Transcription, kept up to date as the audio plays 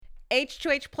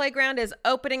H2H Playground is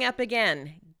opening up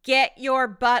again. Get your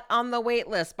butt on the wait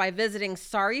list by visiting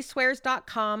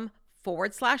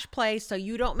sorryswears.com/play so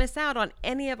you don't miss out on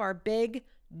any of our big,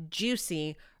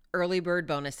 juicy early bird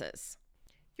bonuses.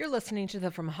 You're listening to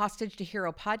the From Hostage to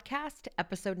Hero podcast,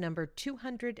 episode number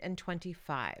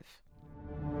 225.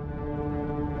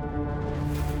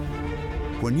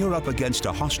 When you're up against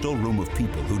a hostile room of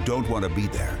people who don't want to be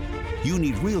there, you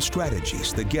need real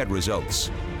strategies that get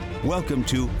results. Welcome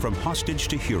to From Hostage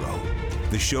to Hero,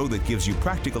 the show that gives you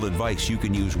practical advice you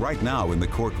can use right now in the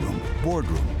courtroom,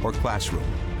 boardroom, or classroom.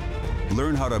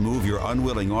 Learn how to move your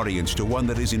unwilling audience to one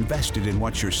that is invested in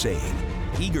what you're saying,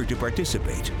 eager to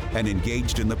participate, and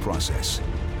engaged in the process.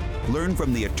 Learn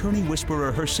from the attorney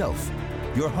whisperer herself,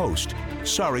 your host,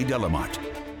 Sari Delamotte.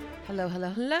 Hello,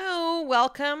 hello, hello.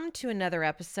 Welcome to another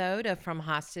episode of From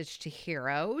Hostage to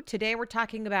Hero. Today we're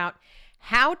talking about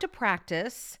how to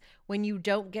practice when you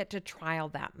don't get to trial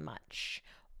that much,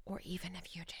 or even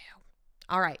if you do.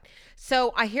 All right.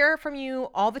 So I hear from you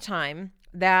all the time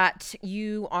that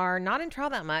you are not in trial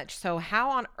that much. So how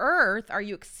on earth are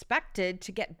you expected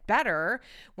to get better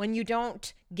when you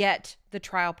don't get the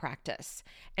trial practice?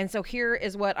 And so here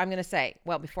is what I'm going to say.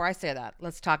 Well, before I say that,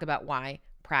 let's talk about why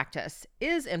practice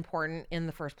is important in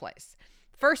the first place.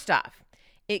 First off,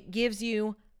 it gives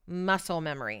you muscle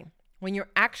memory. When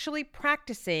you're actually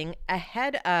practicing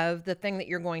ahead of the thing that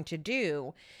you're going to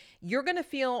do, you're going to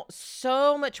feel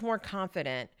so much more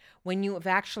confident when you have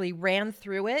actually ran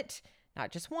through it,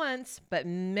 not just once, but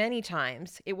many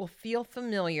times. It will feel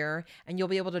familiar and you'll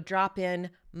be able to drop in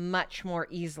much more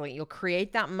easily. You'll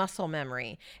create that muscle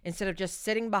memory instead of just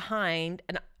sitting behind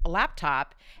a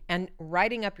laptop and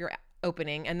writing up your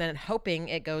opening and then hoping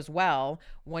it goes well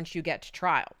once you get to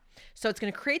trial. So it's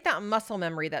going to create that muscle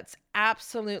memory that's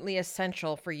absolutely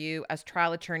essential for you as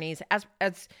trial attorneys,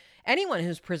 as anyone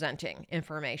who's presenting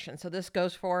information. So this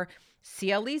goes for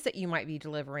CLEs that you might be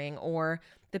delivering or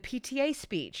the PTA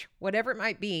speech, whatever it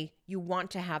might be. You want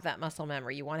to have that muscle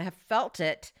memory. You want to have felt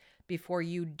it before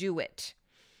you do it.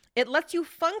 It lets you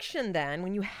function then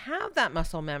when you have that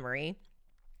muscle memory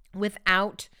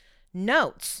without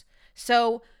notes.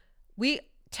 So we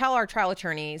tell our trial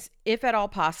attorneys, if at all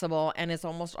possible, and it's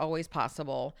almost always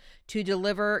possible, to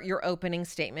deliver your opening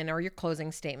statement or your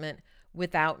closing statement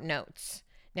without notes.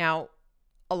 Now,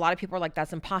 a lot of people are like,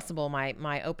 that's impossible.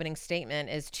 My opening statement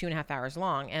is 2.5 hours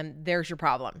long. And there's your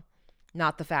problem.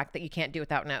 Not the fact that you can't do it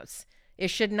without notes. It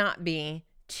should not be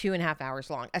 2.5 hours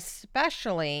long,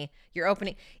 especially your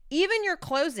opening. Even your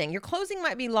closing. Your closing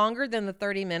might be longer than the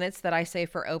 30 minutes that I say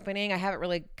for opening. I haven't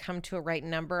really come to a right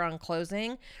number on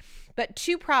closing. But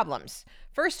two problems.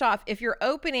 First off, if your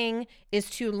opening is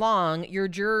too long, your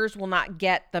jurors will not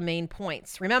get the main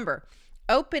points. Remember,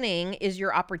 opening is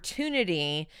your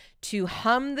opportunity to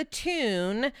hum the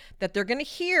tune that they're going to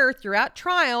hear throughout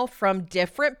trial from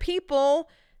different people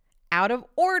out of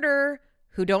order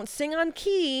who don't sing on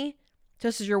key.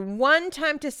 This is your one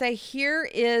time to say, here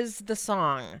is the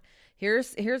song.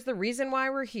 Here's the reason why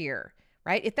we're here,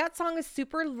 right? If that song is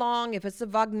super long, if it's a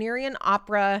Wagnerian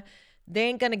opera, they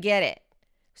ain't going to get it.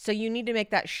 So you need to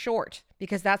make that short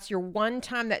because that's your one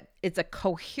time that it's a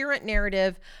coherent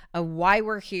narrative of why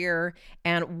we're here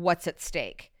and what's at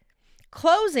stake.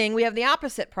 Closing, we have the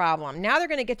opposite problem. Now they're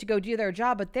going to get to go do their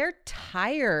job, but they're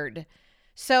tired.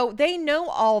 So they know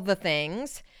all the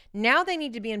things. Now they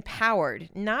need to be empowered,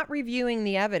 not reviewing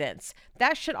the evidence.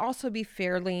 That should also be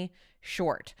fairly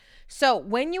short. So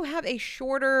when you have a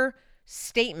shorter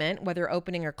statement, whether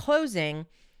opening or closing,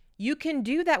 you can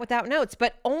do that without notes,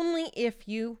 but only if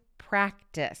you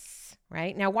practice,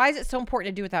 right? Now, why is it so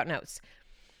important to do without notes?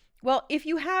 Well, if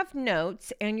you have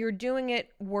notes and you're doing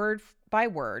it word by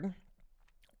word,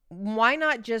 why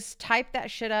not just type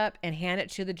that shit up and hand it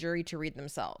to the jury to read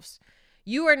themselves?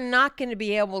 You are not going to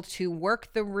be able to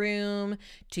work the room,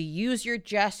 to use your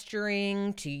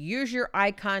gesturing, to use your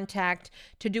eye contact,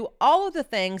 to do all of the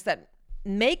things that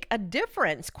make a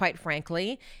difference, quite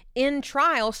frankly, in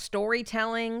trial,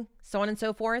 storytelling, so on and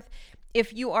so forth.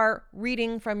 If you are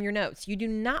reading from your notes, you do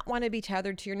not want to be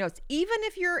tethered to your notes. Even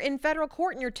if you're in federal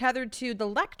court and you're tethered to the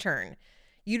lectern,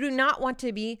 you do not want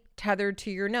to be tethered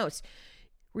to your notes.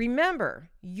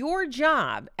 Remember, your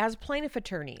job as plaintiff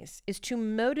attorneys is to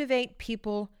motivate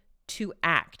people to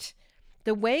act.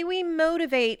 The way we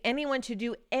motivate anyone to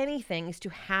do anything is to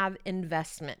have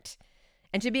investment.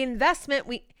 And to be investment,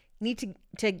 we need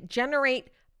to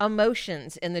generate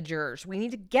emotions in the jurors. We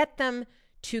need to get them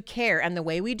to care. And the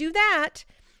way we do that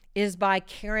is by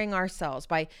caring ourselves,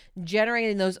 by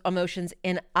generating those emotions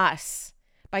in us,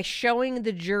 by showing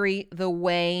the jury the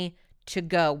way to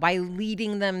go, by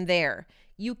leading them there.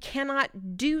 You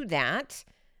cannot do that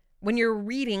when you're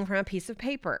reading from a piece of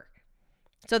paper.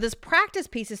 So this practice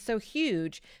piece is so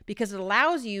huge because it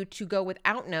allows you to go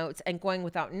without notes, and going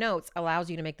without notes allows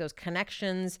you to make those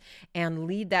connections and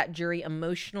lead that jury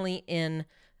emotionally in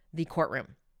the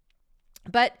courtroom.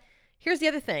 But here's the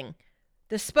other thing.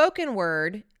 The spoken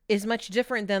word is much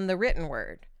different than the written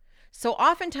word. So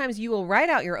oftentimes you will write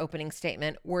out your opening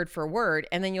statement word for word,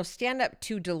 and then you'll stand up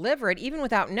to deliver it even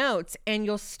without notes, and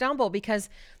you'll stumble because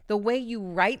the way you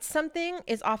write something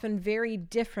is often very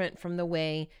different from the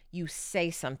way you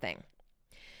say something.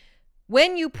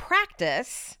 When you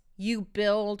practice, you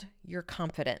build your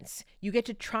confidence. You get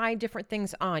to try different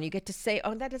things on. You get to say,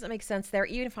 oh, that doesn't make sense there.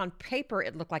 Even if on paper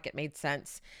it looked like it made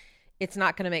sense, it's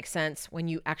not going to make sense when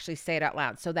you actually say it out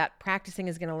loud. So that practicing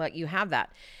is going to let you have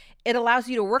that. It allows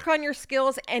you to work on your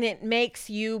skills, and it makes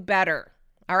you better.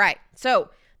 All right. So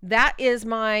that is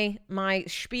my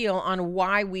spiel on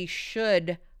why we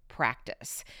should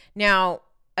practice. Now,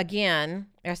 again,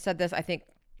 I said this, I think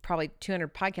probably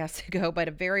 200 podcasts ago, but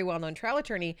a very well-known trial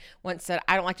attorney once said,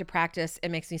 I don't like to practice.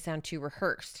 It makes me sound too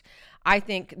rehearsed. I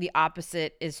think the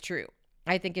opposite is true.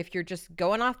 I think if you're just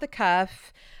going off the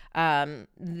cuff,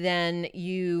 then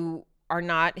you are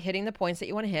not hitting the points that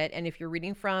you want to hit. And if you're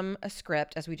reading from a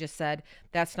script, as we just said,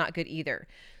 that's not good either.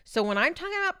 So when I'm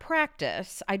talking about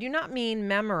practice, I do not mean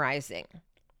memorizing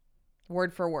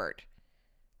word for word,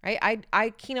 right? I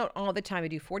keynote all the time. I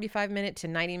do 45-minute to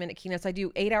 90-minute keynotes. I do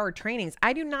 8-hour trainings.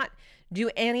 I do not do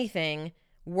anything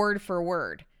word for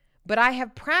word, but I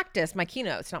have practiced my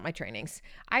keynotes, not my trainings.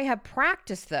 I have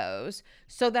practiced those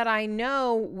so that I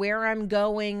know where I'm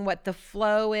going, what the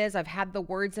flow is. I've had the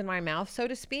words in my mouth, so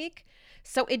to speak.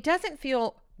 So it doesn't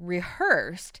feel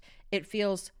rehearsed. It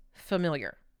feels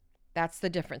familiar. That's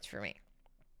the difference for me.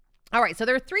 All right. So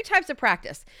there are 3 types of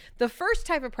practice. The first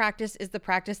type of practice is the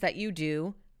practice that you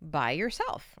do by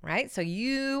yourself, right? So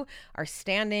you are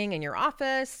standing in your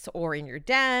office or in your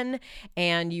den,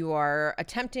 and you are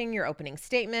attempting your opening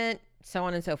statement, so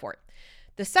on and so forth.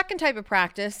 The second type of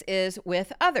practice is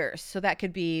with others. So that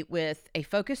could be with a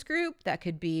focus group, that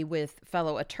could be with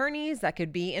fellow attorneys, that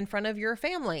could be in front of your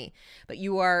family, but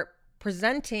you are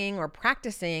presenting or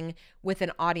practicing with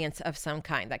an audience of some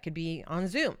kind. That could be on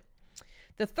Zoom.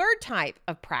 The third type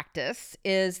of practice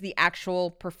is the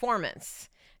actual performance.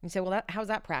 And you say, well, how's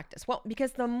that practice? Well,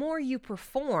 because the more you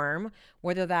perform,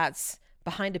 whether that's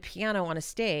behind a piano on a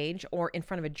stage or in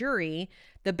front of a jury,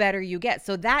 the better you get.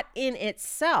 So that in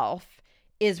itself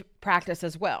is practice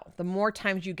as well. The more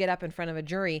times you get up in front of a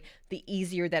jury, the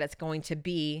easier that it's going to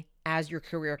be as your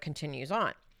career continues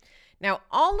on. Now,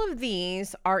 all of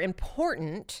these are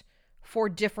important for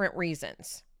different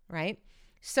reasons, right?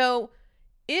 So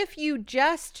if you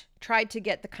just tried to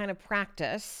get the kind of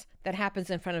practice that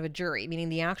happens in front of a jury, meaning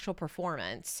the actual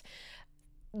performance,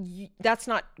 that's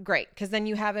not great, because then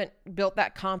you haven't built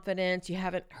that confidence. You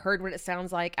haven't heard what it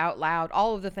sounds like out loud,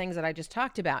 all of the things that I just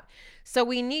talked about. So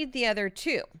we need the other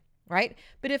two, right?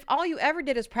 But if all you ever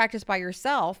did is practice by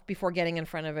yourself before getting in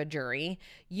front of a jury,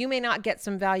 you may not get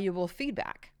some valuable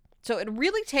feedback. So it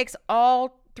really takes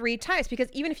all 3 types,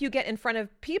 because even if you get in front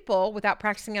of people without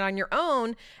practicing it on your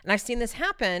own, and I've seen this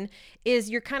happen, is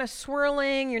you're kind of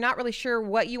swirling, you're not really sure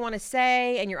what you want to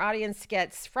say, and your audience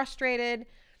gets frustrated.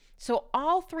 So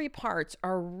all 3 parts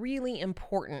are really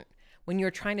important when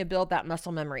you're trying to build that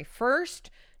muscle memory. First,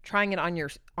 trying it on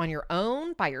your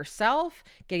own, by yourself,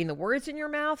 getting the words in your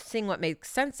mouth, seeing what makes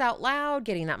sense out loud,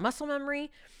 getting that muscle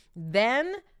memory.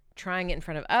 Then trying it in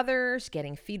front of others,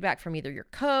 getting feedback from either your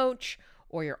coach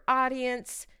or your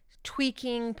audience,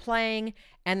 tweaking, playing,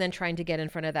 and then trying to get in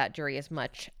front of that jury as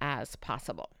much as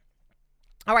possible.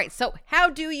 All right, so how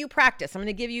do you practice? I'm going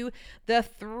to give you the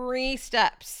 3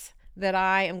 steps that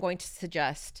I am going to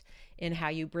suggest in how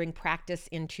you bring practice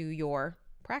into your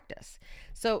practice.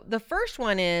 So the first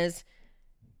one is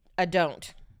a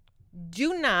don't.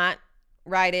 Do not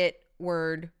write it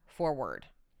word for word.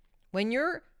 When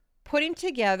you're putting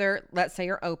together, let's say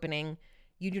your opening,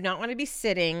 you do not want to be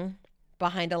sitting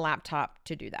behind a laptop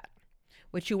to do that.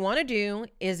 What you want to do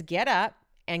is get up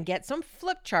and get some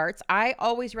flip charts. I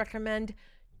always recommend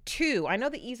 2. I know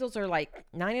the easels are like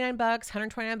 $99,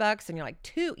 $129, and you're like,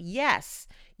 2? Yes.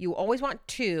 You always want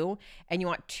 2, and you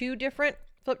want 2 different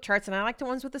flip charts. And I like the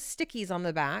ones with the stickies on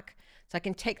the back, so I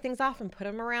can take things off and put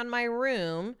them around my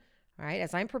room, right,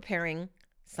 as I'm preparing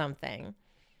something.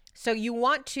 So you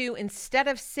want to, instead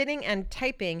of sitting and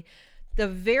typing, the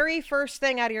very first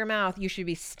thing out of your mouth, you should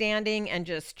be standing and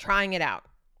just trying it out.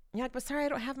 You're like, but sorry, I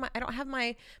don't have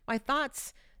my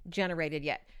thoughts generated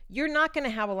yet. You're not going to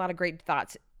have a lot of great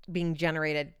thoughts being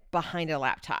generated behind a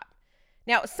laptop.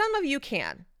 Now, some of you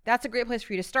can. that's a great place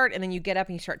for you to start. And then you get up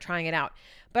and you start trying it out.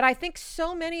 But I think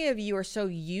so many of you are so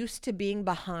used to being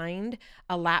behind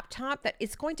a laptop that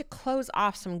it's going to close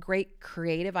off some great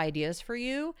creative ideas for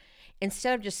you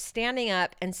instead of just standing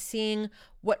up and seeing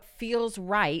what feels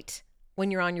right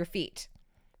when you're on your feet.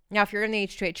 Now, if you're in the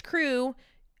H2H crew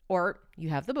or you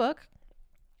have the book,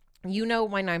 you know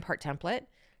my 9-part template.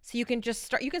 So you can just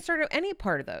start, you can start at any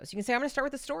part of those. You can say, I'm going to start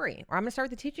with the story, or I'm going to start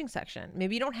with the teaching section.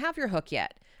 Maybe you don't have your hook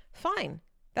yet. Fine.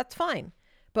 That's fine.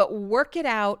 But work it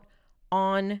out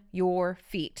on your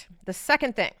feet. The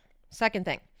second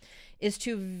thing is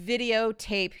to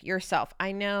videotape yourself.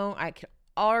 I know I can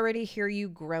already hear you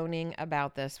groaning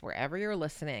about this wherever you're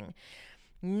listening.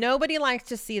 Nobody likes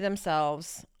to see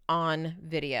themselves on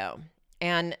video.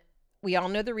 And we all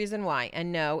know the reason why.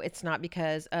 And no, it's not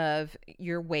because of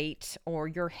your weight or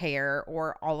your hair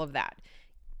or all of that.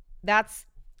 That's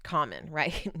common,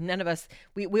 right? None of us,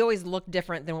 we always look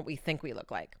different than what we think we look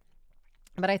like.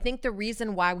 But I think the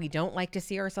reason why we don't like to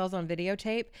see ourselves on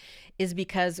videotape is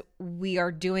because we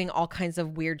are doing all kinds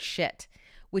of weird shit,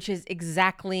 which is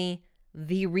exactly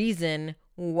the reason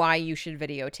why you should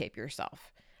videotape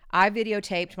yourself. I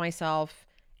videotaped myself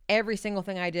every single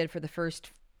thing I did for the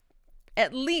first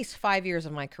at least 5 years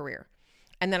of my career.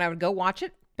 And then I would go watch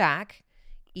it back,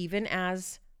 even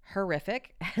as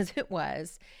horrific as it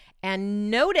was, and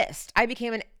noticed I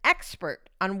became an expert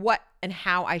on what and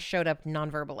how I showed up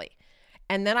nonverbally.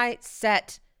 And then I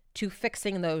set to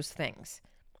fixing those things.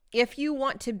 If you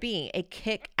want to be a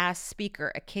kick-ass speaker,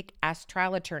 a kick-ass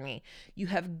trial attorney, you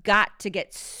have got to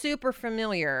get super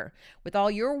familiar with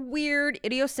all your weird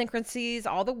idiosyncrasies,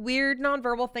 all the weird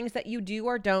nonverbal things that you do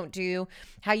or don't do,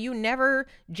 how you never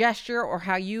gesture or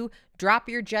how you drop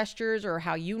your gestures or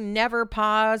how you never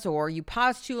pause or you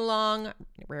pause too long.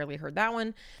 Rarely heard that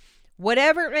one.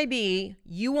 Whatever it may be,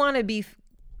 you want to be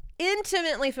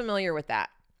intimately familiar with that.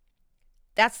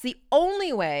 That's the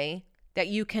only way that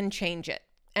you can change it.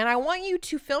 And I want you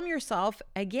to film yourself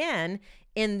again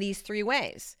in these 3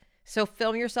 ways. So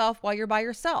film yourself while you're by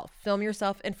yourself. Film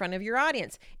yourself in front of your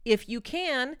audience. If you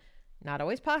can, not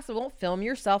always possible, film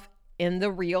yourself in the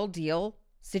real deal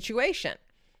situation.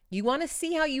 You want to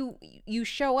see how you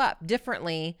show up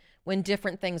differently when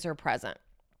different things are present.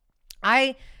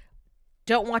 I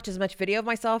don't watch as much video of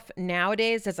myself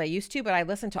nowadays as I used to, but I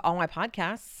listen to all my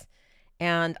podcasts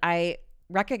and I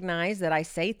recognize that I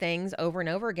say things over and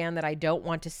over again that I don't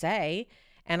want to say,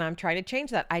 and I'm trying to change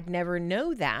that. I'd never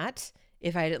know that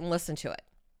if I didn't listen to it.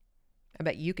 I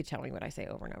bet you could tell me what I say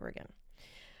over and over again.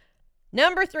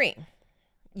 Number 3,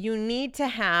 you need to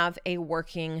have a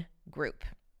working group.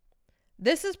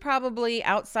 This is probably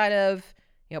outside of,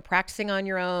 practicing on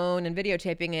your own and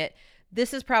videotaping it.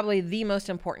 This is probably the most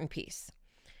important piece.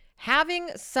 Having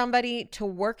somebody to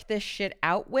work this shit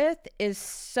out with is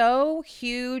so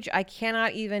huge. I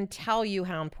cannot even tell you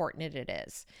how important it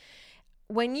is.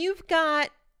 When you've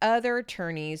got other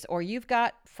attorneys or you've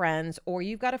got friends or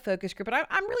you've got a focus group, and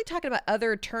I'm really talking about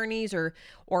other attorneys or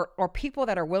people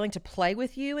that are willing to play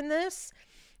with you in this,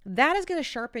 that is going to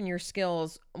sharpen your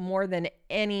skills more than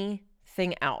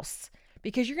anything else.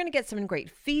 Because you're going to get some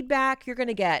great feedback. You're going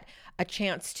to get a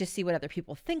chance to see what other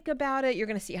people think about it. You're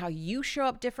going to see how you show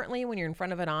up differently when you're in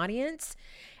front of an audience.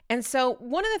 And so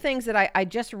one of the things that I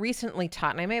just recently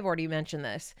taught, and I may have already mentioned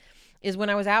this, is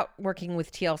when I was out working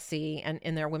with TLC and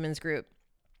in their women's group,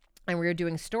 and we were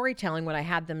doing storytelling, what I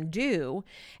had them do,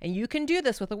 and you can do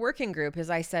this with a working group,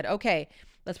 is I said, okay,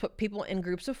 let's put people in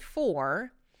groups of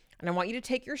 4, and I want you to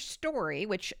take your story,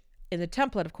 which in the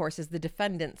template, of course, is the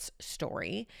defendant's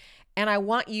story, and I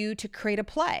want you to create a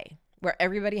play where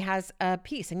everybody has a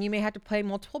piece, and you may have to play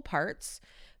multiple parts.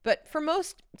 But for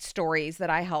most stories that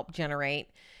I help generate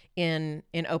in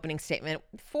opening statement,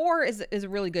 4 is a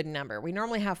really good number. We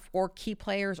normally have 4 key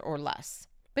players or less.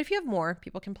 But if you have more,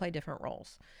 people can play different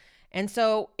roles. And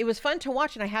so it was fun to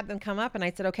watch, and I had them come up and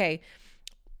I said, okay,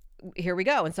 here we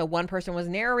go. And so one person was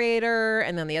narrator,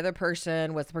 and then the other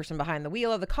person was the person behind the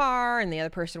wheel of the car, and the other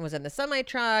person was in the semi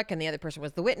truck, and the other person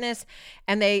was the witness.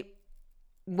 And they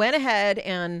went ahead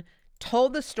and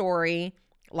told the story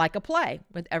like a play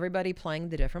with everybody playing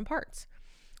the different parts.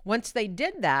 Once they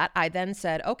did that, I then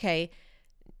said, okay,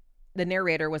 the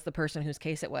narrator was the person whose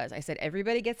case it was. I said,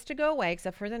 everybody gets to go away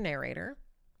except for the narrator,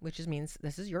 which means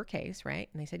this is your case, right?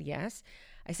 And they said, yes.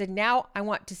 I said, now I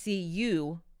want to see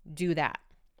you do that,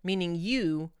 meaning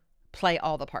you play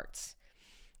all the parts.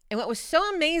 And what was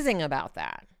so amazing about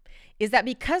that is that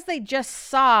because they just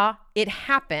saw it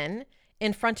happen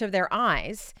in front of their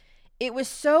eyes, it was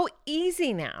so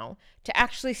easy now to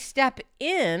actually step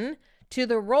in to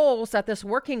the roles that this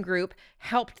working group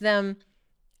helped them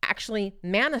actually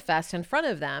manifest in front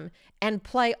of them. and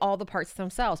play all the parts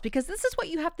themselves, because this is what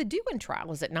you have to do in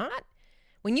trial, is it not?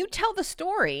 When you tell the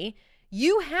story,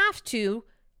 you have to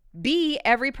be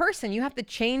every person. You have to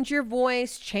change your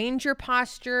voice, change your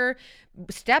posture,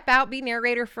 step out, be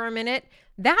narrator for a minute.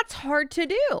 That's hard to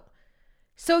do.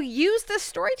 So use the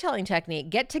storytelling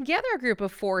technique. Get together a group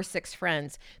of 4 or 6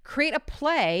 friends, create a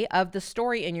play of the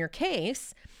story in your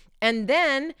case, and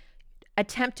then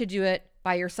attempt to do it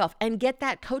by yourself and get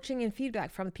that coaching and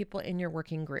feedback from the people in your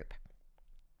working group.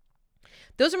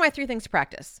 Those are my 3 things to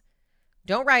practice.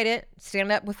 Don't write it.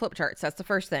 Stand up with flip charts. That's the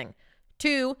first thing.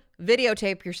 2,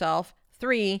 videotape yourself.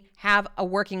 3, have a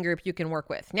working group you can work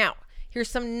with. Now, here's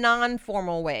some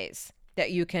non-formal ways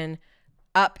that you can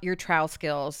up your trial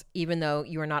skills, even though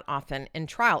you are not often in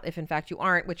trial, if in fact you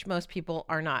aren't, which most people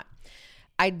are not.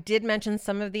 I did mention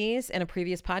some of these in a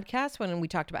previous podcast when we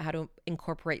talked about how to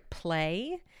incorporate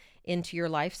play into your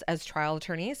lives as trial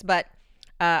attorneys, but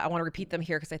I want to repeat them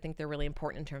here because I think they're really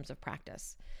important in terms of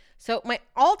practice. So my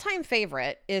all-time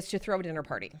favorite is to throw a dinner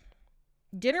party.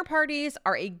 Dinner parties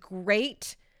are a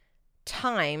great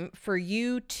time for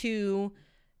you to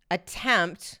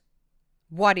attempt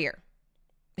voir dire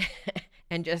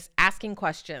and just asking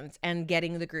questions and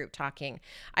getting the group talking.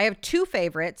 I have 2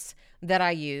 favorites that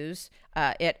I use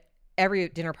at every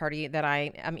dinner party that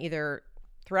I am either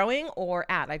throwing or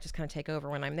at. I just kind of take over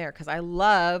when I'm there because I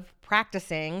love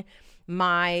practicing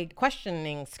my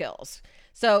questioning skills.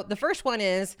 So the first one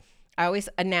is, I always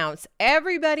announce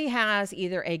everybody has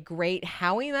either a great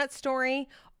how we met story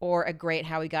or a great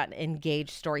how we got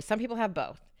engaged story. Some people have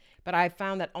both, but I've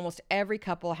found that almost every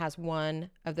couple has one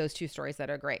of those 2 stories that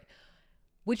are great.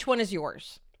 Which one is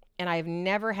yours? And I've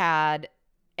never had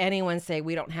anyone say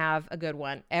we don't have a good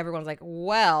one. Everyone's like,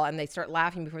 well, and they start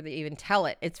laughing before they even tell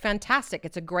it. It's fantastic.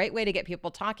 It's a great way to get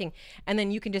people talking. And then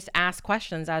you can just ask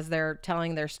questions as they're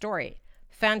telling their story.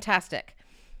 Fantastic.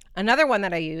 Another one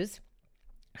that I use,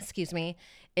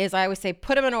 is I always say,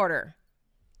 put them in order.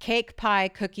 Cake, pie,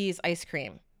 cookies, ice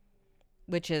cream,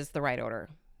 which is the right order,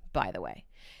 by the way.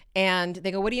 And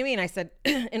they go, what do you mean? I said,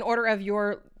 in order of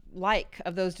your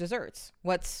of those desserts.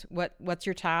 What's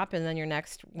your top, and then your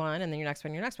next one, and then your next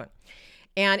one, your next one.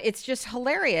 And it's just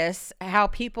hilarious how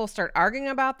people start arguing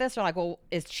about this. They're like, well,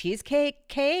 is cheesecake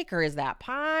cake or is that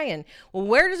pie? And well,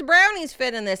 where does brownies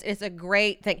fit in this? It's a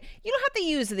great thing. You don't have to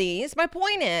use these. My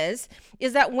point is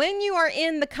that when you are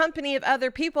in the company of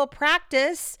other people,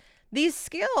 practice these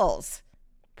skills.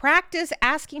 Practice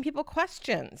asking people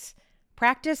questions.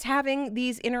 Practice having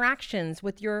these interactions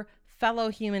with your fellow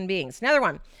human beings. Another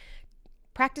one,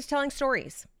 practice telling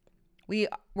stories.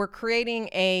 We're creating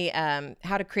a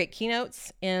how to create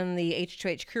keynotes in the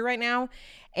H2H crew right now.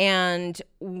 And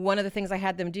one of the things I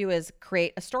had them do is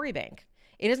create a story bank.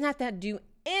 It doesn't have to do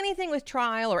anything with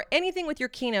trial or anything with your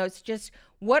keynotes. Just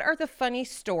what are the funny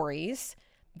stories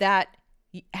that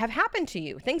have happened to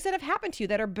you, things that have happened to you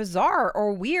that are bizarre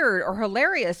or weird or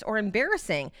hilarious or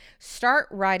embarrassing. Start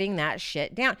writing that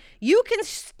shit down. You can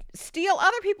steal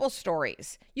other people's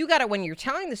stories. You got to, when you're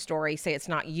telling the story, say it's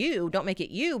not you, don't make it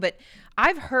you. But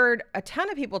I've heard a ton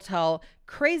of people tell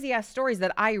crazy ass stories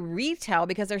that I retell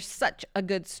because they're such a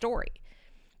good story.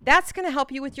 That's going to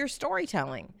help you with your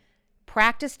storytelling.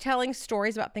 Practice telling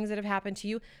stories about things that have happened to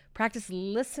you. Practice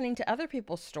listening to other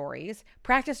people's stories.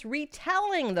 Practice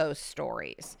retelling those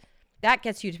stories. That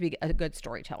gets you to be a good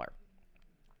storyteller.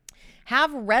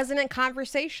 Have resonant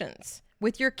conversations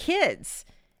with your kids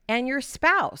and your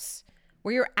spouse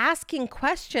where you're asking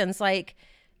questions like,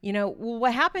 well,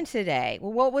 what happened today?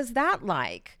 Well, what was that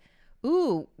like?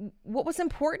 Ooh, what was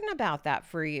important about that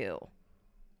for you?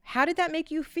 How did that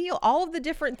make you feel? All of the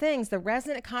different things, the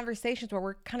resonant conversations where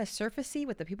we're kind of surfacey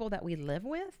with the people that we live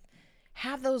with.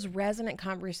 Have those resonant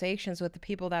conversations with the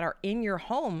people that are in your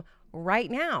home right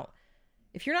now.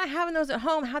 If you're not having those at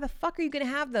home, how the fuck are you going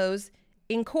to have those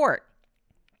in court?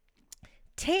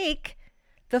 Take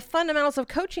the Fundamentals of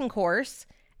Coaching course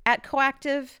at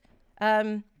Coactive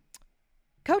Coaching,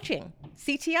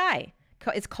 CTI.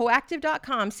 It's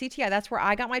coactive.com, CTI. That's where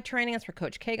I got my training. That's where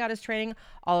Coach K got his training.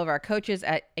 All of our coaches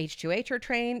at H2H are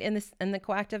trained in the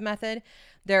Coactive method.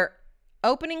 Their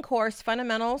opening course,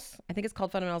 Fundamentals, I think it's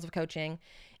called Fundamentals of Coaching,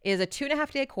 is a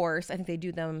 2.5-day course. I think they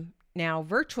do them now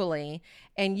virtually,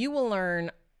 and you will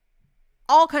learn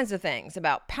all kinds of things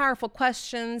about powerful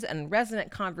questions and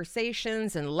resonant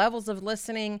conversations and levels of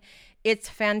listening. It's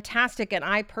fantastic. And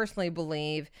I personally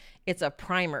believe it's a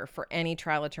primer for any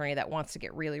trial attorney that wants to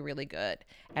get really, really good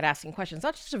at asking questions,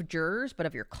 not just of jurors, but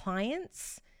of your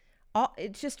clients.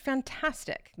 It's just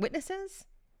fantastic. Witnesses.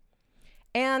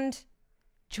 And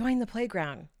join the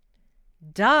playground.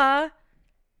 Duh.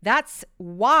 That's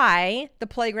why the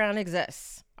playground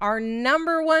exists. Our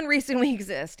number one reason we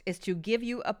exist is to give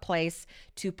you a place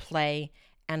to play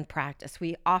and practice.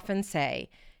 We often say,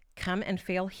 come and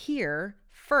fail here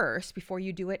first before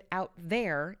you do it out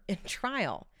there in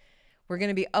trial. We're going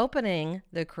to be opening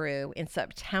the Crew in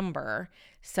September,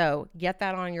 so get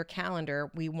that on your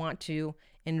calendar. We want to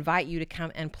invite you to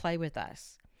come and play with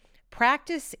us.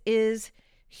 Practice is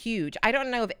huge. I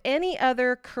don't know of any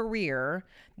other career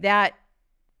that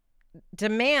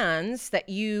demands that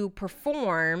you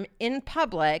perform in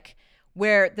public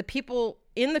where the people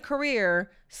in the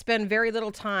career spend very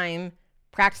little time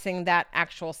practicing that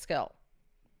actual skill.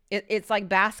 It's like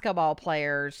basketball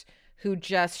players who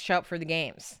just show up for the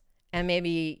games and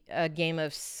maybe a game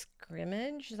of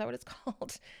scrimmage. Is that what it's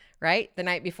called? Right? The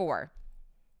night before.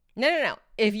 No.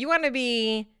 If you want to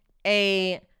be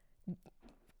a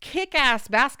kick-ass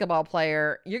basketball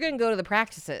player, you're going to go to the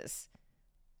practices.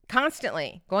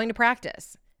 Constantly going to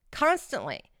practice.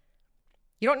 Constantly.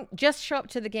 You don't just show up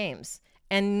to the games,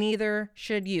 and neither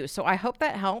should you. So I hope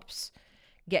that helps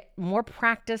get more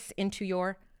practice into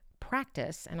your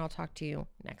practice, and I'll talk to you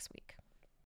next week.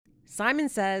 Simon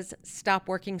says, stop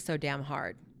working so damn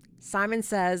hard. Simon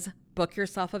says, book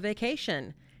yourself a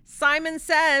vacation. Simon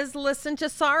says, listen to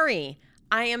Sorry.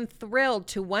 I am thrilled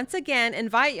to once again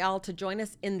invite y'all to join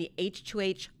us in the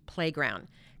H2H Playground.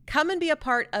 Come and be a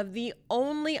part of the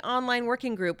only online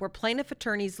working group where plaintiff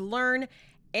attorneys learn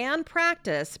and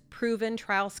practice proven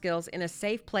trial skills in a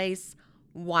safe place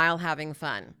while having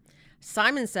fun.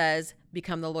 Simon says,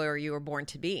 become the lawyer you were born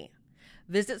to be.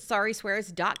 Visit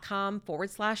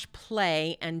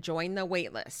sorryswears.com/play and join the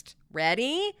waitlist.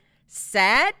 Ready,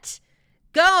 set,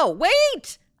 go.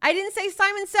 Wait, I didn't say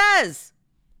Simon says.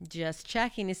 Just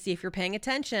checking to see if you're paying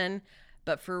attention.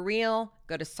 But for real,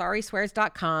 go to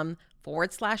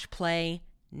sorryswears.com/play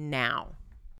now.